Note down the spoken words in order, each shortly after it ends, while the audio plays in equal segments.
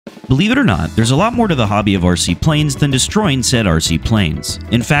Believe it or not, there's a lot more to the hobby of RC planes than destroying said RC planes.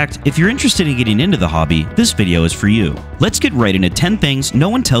 In fact, if you're interested in getting into the hobby, this video is for you. Let's get right into 10 things no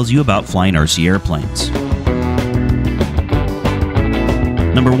one tells you about flying RC airplanes.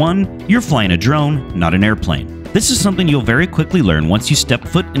 Number 1. You're flying a drone, not an airplane. This is something you'll very quickly learn once you step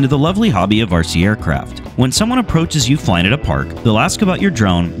foot into the lovely hobby of RC aircraft. When someone approaches you flying at a park, they'll ask about your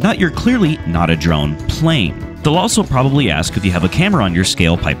drone, not your clearly not a drone plane. They'll also probably ask if you have a camera on your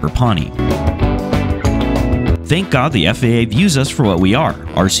scale Piper Pawnee. Thank God the FAA views us for what we are,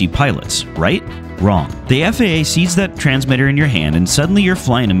 RC pilots, right? Wrong. The FAA sees that transmitter in your hand and suddenly you're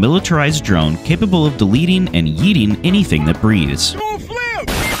flying a militarized drone capable of deleting and yeeting anything that breathes.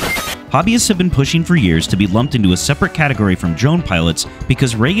 Hobbyists have been pushing for years to be lumped into a separate category from drone pilots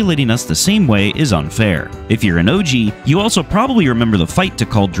because regulating us the same way is unfair. If you're an OG, you also probably remember the fight to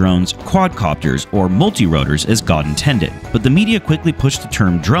call drones quadcopters or multi-rotors as God intended, but the media quickly pushed the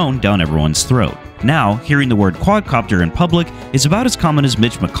term drone down everyone's throat. Now, hearing the word quadcopter in public is about as common as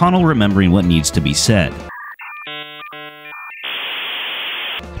Mitch McConnell remembering what needs to be said.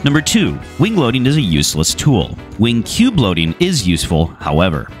 Number 2. Wing loading is a useless tool. Wing cube loading is useful,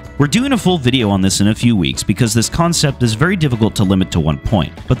 however. We're doing a full video on this in a few weeks because this concept is very difficult to limit to one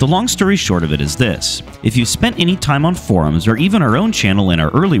point, but the long story short of it is this. If you've spent any time on forums or even our own channel in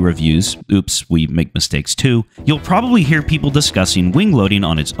our early reviews, oops, we make mistakes too, you'll probably hear people discussing wing loading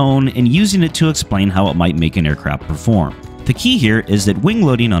on its own and using it to explain how it might make an aircraft perform. The key here is that wing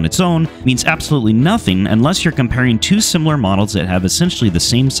loading on its own means absolutely nothing unless you're comparing two similar models that have essentially the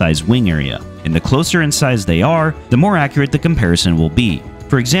same size wing area, and the closer in size they are, the more accurate the comparison will be.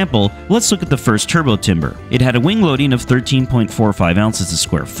 For example, let's look at the first turbo timber. It had a wing loading of 13.45 ounces a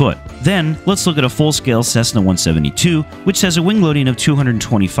square foot. Then, let's look at a full-scale Cessna 172, which has a wing loading of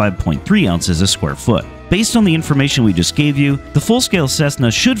 225.3 ounces a square foot. Based on the information we just gave you, the full-scale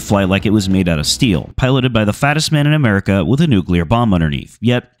Cessna should fly like it was made out of steel, piloted by the fattest man in America with a nuclear bomb underneath,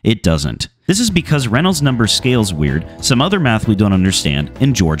 yet it doesn't. This is because Reynolds number scale's weird, some other math we don't understand,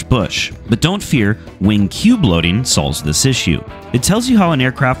 and George Bush. But don't fear, wing cube loading solves this issue. It tells you how an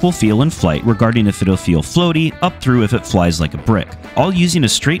aircraft will feel in flight regarding if it'll feel floaty, up through if it flies like a brick, all using a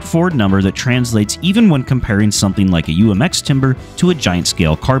straightforward number that translates even when comparing something like a UMX timber to a giant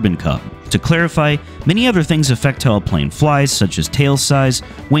scale carbon cub. To clarify, many other things affect how a plane flies, such as tail size,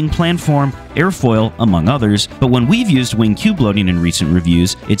 wing planform, airfoil, among others, but when we've used wing cube loading in recent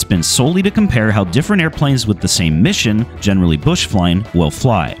reviews, it's been solely to compare how different airplanes with the same mission, generally bush flying, will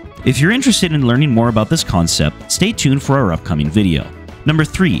fly. If you're interested in learning more about this concept, stay tuned for our upcoming video. Number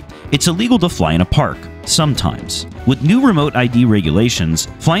 3. It's illegal to fly in a park. Sometimes. With new remote ID regulations,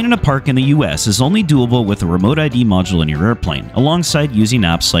 flying in a park in the US is only doable with a remote ID module in your airplane, alongside using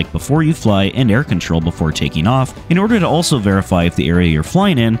apps like Before You Fly and Air Control before taking off, in order to also verify if the area you're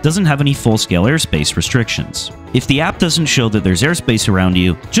flying in doesn't have any full-scale airspace restrictions. If the app doesn't show that there's airspace around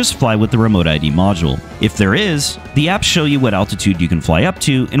you, just fly with the remote ID module. If there is, the apps show you what altitude you can fly up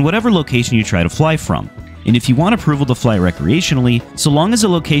to in whatever location you try to fly from. And if you want approval to fly recreationally, so long as the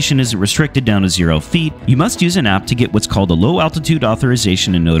location isn't restricted down to 0 feet, you must use an app to get what's called a Low Altitude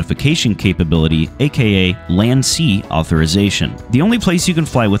Authorization and Notification capability, aka LAN-C authorization. The only place you can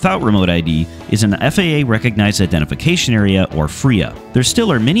fly without remote ID is an FAA-recognized identification area, or FRIA. There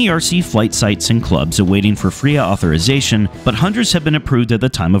still are many RC flight sites and clubs awaiting for FRIA authorization, but hundreds have been approved at the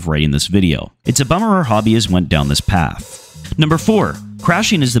time of writing this video. It's a bummer our hobbyists went down this path. Number 4.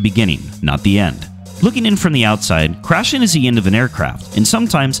 Crashing is the beginning, not the end. Looking in from the outside, crashing is the end of an aircraft, and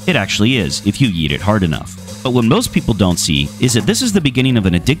sometimes it actually is if you yeet it hard enough. But what most people don't see is that this is the beginning of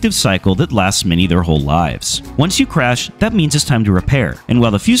an addictive cycle that lasts many their whole lives. Once you crash, that means it's time to repair, and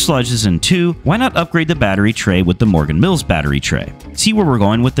while the fuselage is in two, why not upgrade the battery tray with the Morgan Mills battery tray? See where we're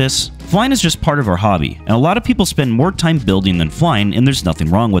going with this? Flying is just part of our hobby, and a lot of people spend more time building than flying, and there's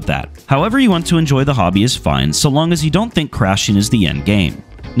nothing wrong with that. However you want to enjoy the hobby is fine, so long as you don't think crashing is the end game.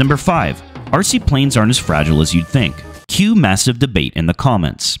 Number 5. RC planes aren't as fragile as you'd think. Cue massive debate in the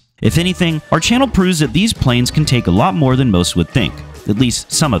comments. If anything, our channel proves that these planes can take a lot more than most would think. At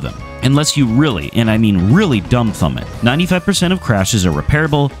least some of them. Unless you really, and I mean really dumb thumb it. 95% of crashes are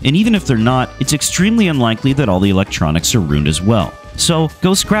repairable, and even if they're not, it's extremely unlikely that all the electronics are ruined as well. So,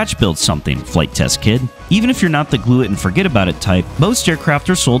 go scratch build something, flight test kid. Even if you're not the glue it and forget about it type, most aircraft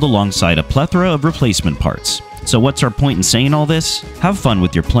are sold alongside a plethora of replacement parts. So what's our point in saying all this? Have fun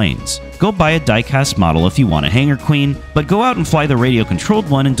with your planes. Go buy a die-cast model if you want a hangar queen, but go out and fly the radio-controlled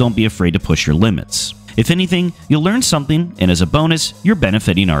one and don't be afraid to push your limits. If anything, you'll learn something, and as a bonus, you're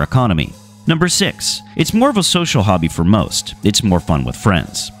benefiting our economy. Number 6. It's more of a social hobby for most. It's more fun with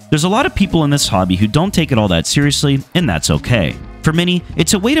friends. There's a lot of people in this hobby who don't take it all that seriously, and that's okay. For many,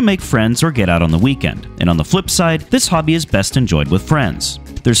 it's a way to make friends or get out on the weekend, and on the flip side, this hobby is best enjoyed with friends.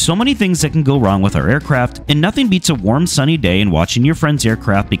 There's so many things that can go wrong with our aircraft, and nothing beats a warm sunny day and watching your friend's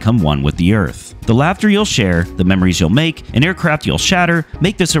aircraft become one with the earth. The laughter you'll share, the memories you'll make, and aircraft you'll shatter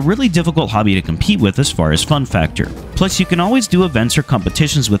make this a really difficult hobby to compete with as far as fun factor. Plus, you can always do events or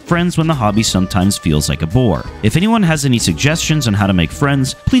competitions with friends when the hobby sometimes feels like a bore. If anyone has any suggestions on how to make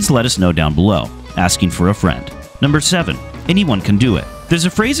friends, please let us know down below. Asking for a friend. Number 7. Anyone can do it. There's a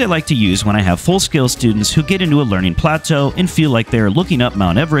phrase I like to use when I have full-scale students who get into a learning plateau and feel like they are looking up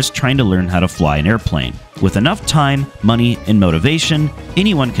Mount Everest trying to learn how to fly an airplane. With enough time, money, and motivation,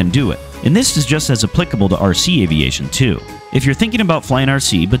 anyone can do it. And this is just as applicable to RC aviation too. If you're thinking about flying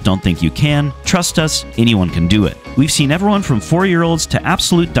RC but don't think you can, trust us, anyone can do it. We've seen everyone from 4-year-olds to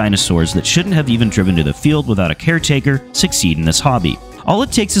absolute dinosaurs that shouldn't have even driven to the field without a caretaker succeed in this hobby. All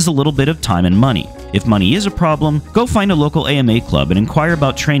it takes is a little bit of time and money. If money is a problem, go find a local AMA club and inquire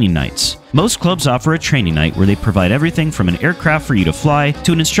about training nights. Most clubs offer a training night where they provide everything from an aircraft for you to fly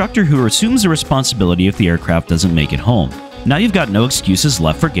to an instructor who assumes the responsibility if the aircraft doesn't make it home. Now you've got no excuses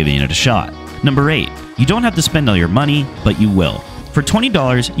left for giving it a shot. Number 8. You don't have to spend all your money, but you will. For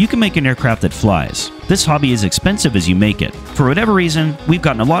 $20, you can make an aircraft that flies. This hobby is expensive as you make it. For whatever reason, we've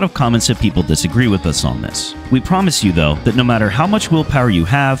gotten a lot of comments that people disagree with us on this. We promise you, though, that no matter how much willpower you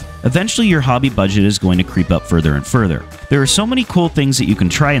have, eventually your hobby budget is going to creep up further and further. There are so many cool things that you can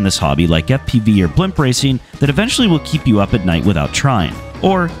try in this hobby, like FPV or blimp racing, that eventually will keep you up at night without trying.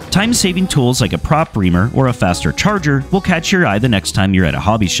 Or, time-saving tools like a prop reamer or a faster charger will catch your eye the next time you're at a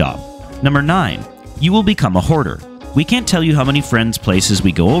hobby shop. Number 9. You will become a hoarder. We can't tell you how many friends' places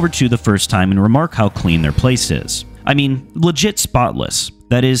we go over to the first time and remark how clean their place is. I mean, legit spotless.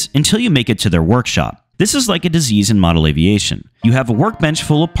 That is, until you make it to their workshop. This is like a disease in model aviation. You have a workbench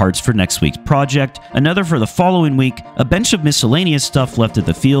full of parts for next week's project, another for the following week, a bench of miscellaneous stuff left at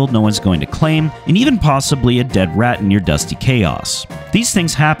the field no one's going to claim, and even possibly a dead rat in your dusty chaos. These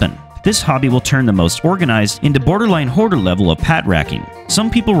things happen. This hobby will turn the most organized into borderline hoarder level of pat racking.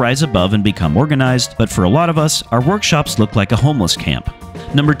 Some people rise above and become organized, but for a lot of us, our workshops look like a homeless camp.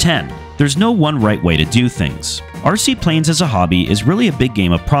 Number 10. There's no one right way to do things. RC planes as a hobby is really a big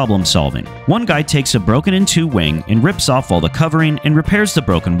game of problem solving. One guy takes a broken-in-two wing and rips off all the covering and repairs the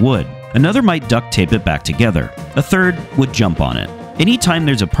broken wood. Another might duct tape it back together. A third would jump on it. Anytime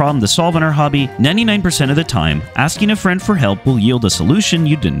there's a problem to solve in our hobby, 99% of the time, asking a friend for help will yield a solution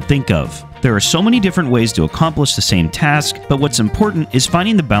you didn't think of. There are so many different ways to accomplish the same task, but what's important is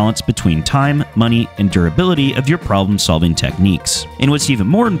finding the balance between time, money, and durability of your problem-solving techniques. And what's even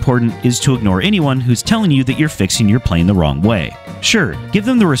more important is to ignore anyone who's telling you that you're fixing your plane the wrong way. Sure, give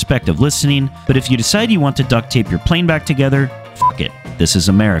them the respect of listening, but if you decide you want to duct tape your plane back together, fuck it, this is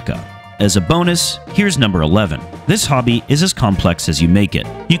America. As a bonus, here's number 11. This hobby is as complex as you make it.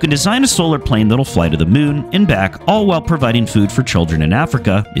 You can design a solar plane that'll fly to the moon and back, all while providing food for children in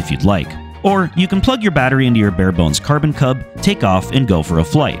Africa, if you'd like. Or you can plug your battery into your bare-bones carbon cub, take off, and go for a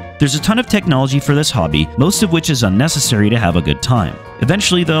flight. There's a ton of technology for this hobby, most of which is unnecessary to have a good time.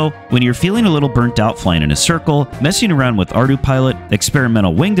 Eventually, though, when you're feeling a little burnt out flying in a circle, messing around with ArduPilot,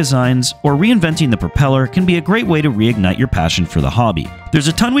 experimental wing designs, or reinventing the propeller can be a great way to reignite your passion for the hobby. There's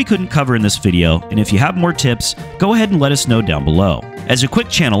a ton we couldn't cover in this video, and if you have more tips, go ahead and let us know down below. As a quick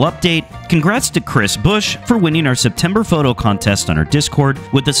channel update, congrats to Chris Bush for winning our September photo contest on our Discord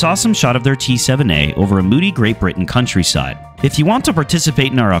with this awesome shot of their T7A over a moody Great Britain countryside. If you want to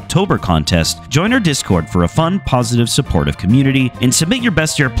participate in our October contest, join our Discord for a fun, positive, supportive community and submit your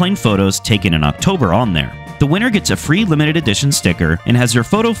best airplane photos taken in October on there. The winner gets a free limited edition sticker and has their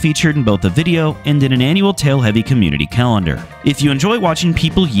photo featured in both a video and in an annual tail-heavy community calendar. If you enjoy watching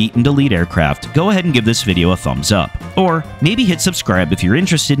people yeet and delete aircraft, go ahead and give this video a thumbs up. Or maybe hit subscribe if you're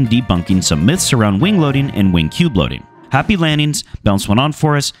interested in debunking some myths around wing loading and wing cube loading. Happy landings, bounce one on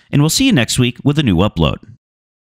for us, and we'll see you next week with a new upload.